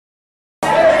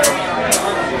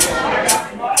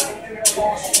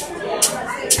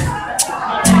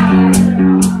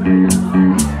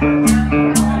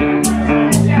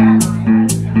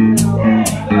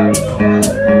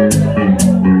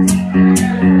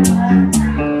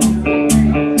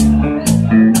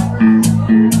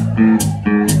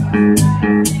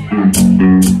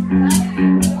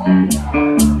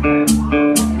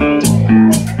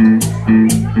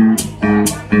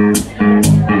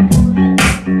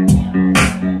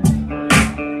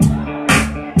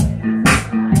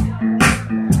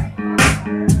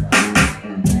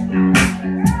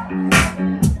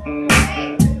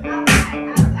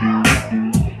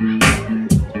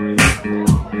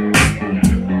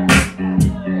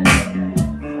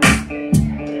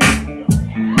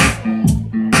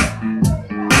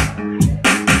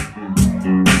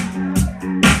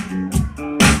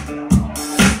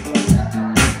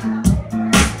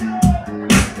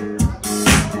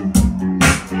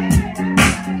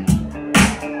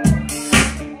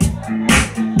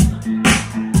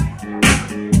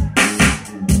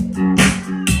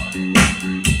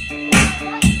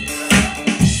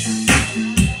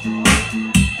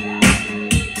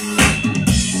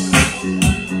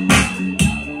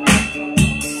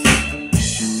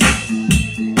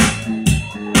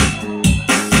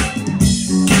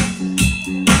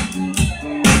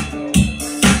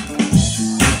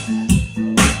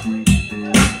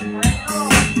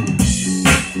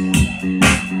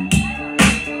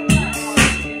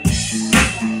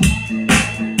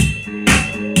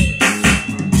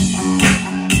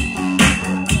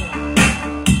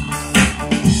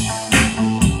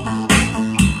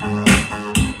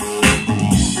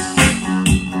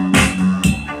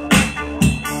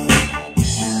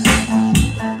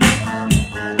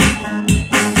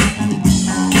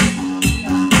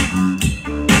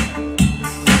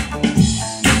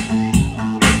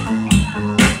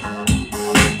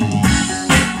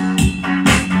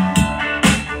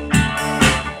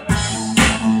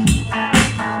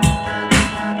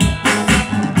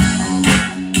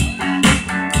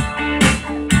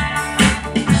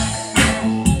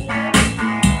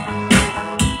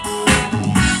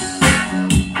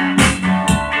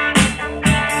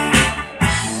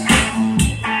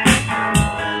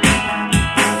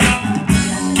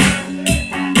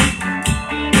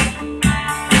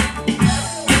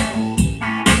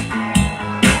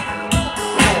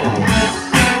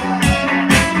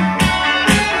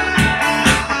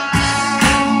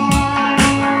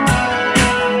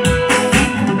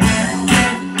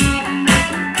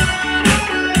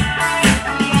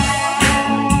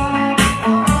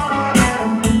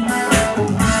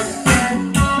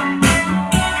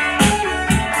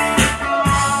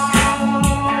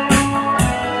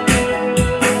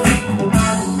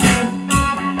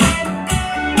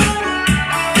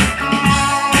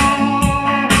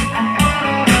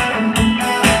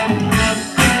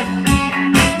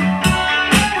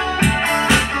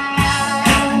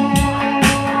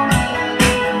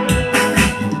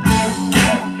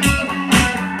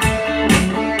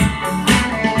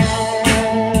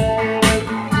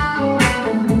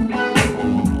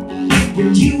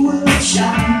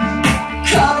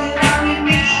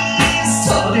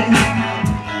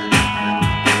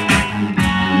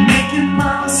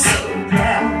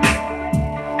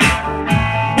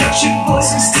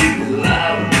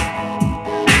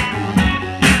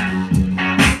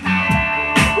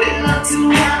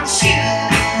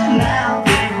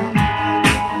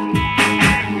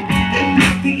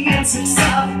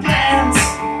of plans.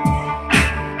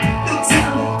 Don't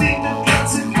tell me think the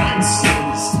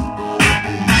consequences.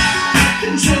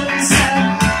 Control yourself.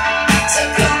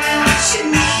 Take on what you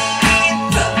need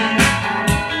from it.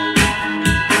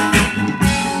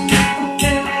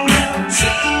 Bury your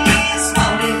dreams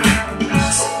on it.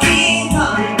 So be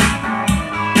on it.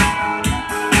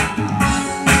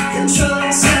 Control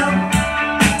yourself.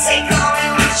 Take on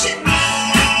what you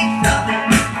need from it.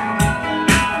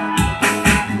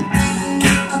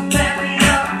 Bury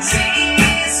your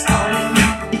dreams on it.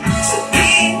 So be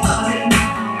on it.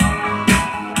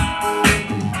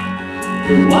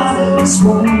 The water is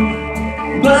warm,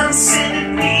 but it's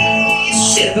sending me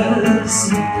shivers.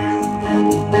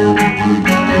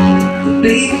 The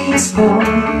baby is born,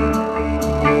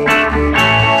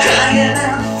 crying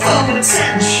out for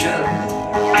attention.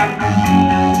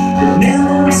 The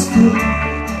mirror is blue,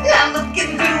 I'm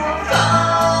looking through a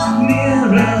long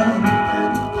mirror.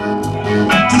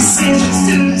 Decisions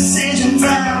to decisions I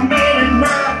made and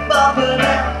not bothered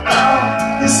at all.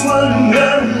 This wouldn't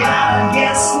hurt a lot, I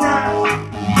guess not.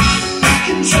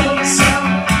 Control yourself.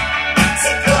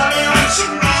 Take on what you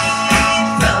need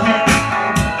from it.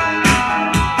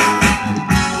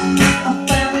 A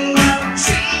family of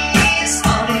trees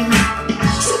falling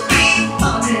to be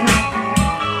haunted.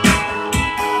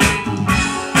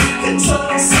 Control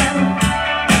yourself.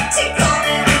 Take on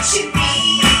what you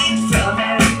need from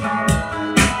it.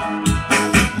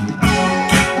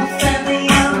 A family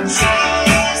of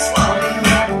trees falling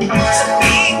to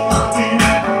be haunted.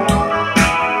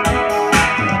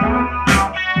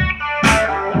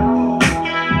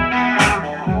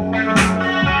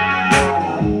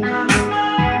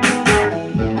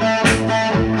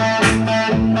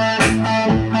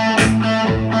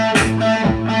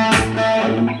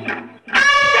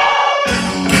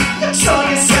 Control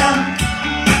yourself.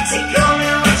 Take on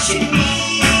what you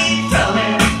need from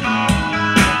it.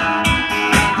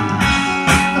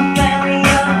 A family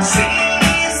of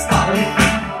trees falling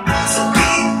to be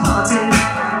haunted.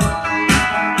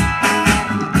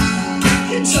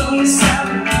 Control yourself.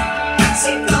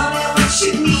 Take on what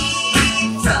you need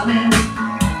from it.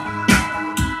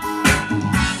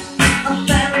 A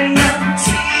family of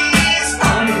trees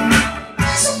falling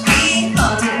to be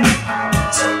haunted.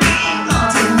 To be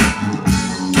haunted.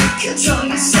 Control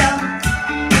yourself.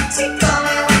 Take on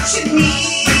what you need.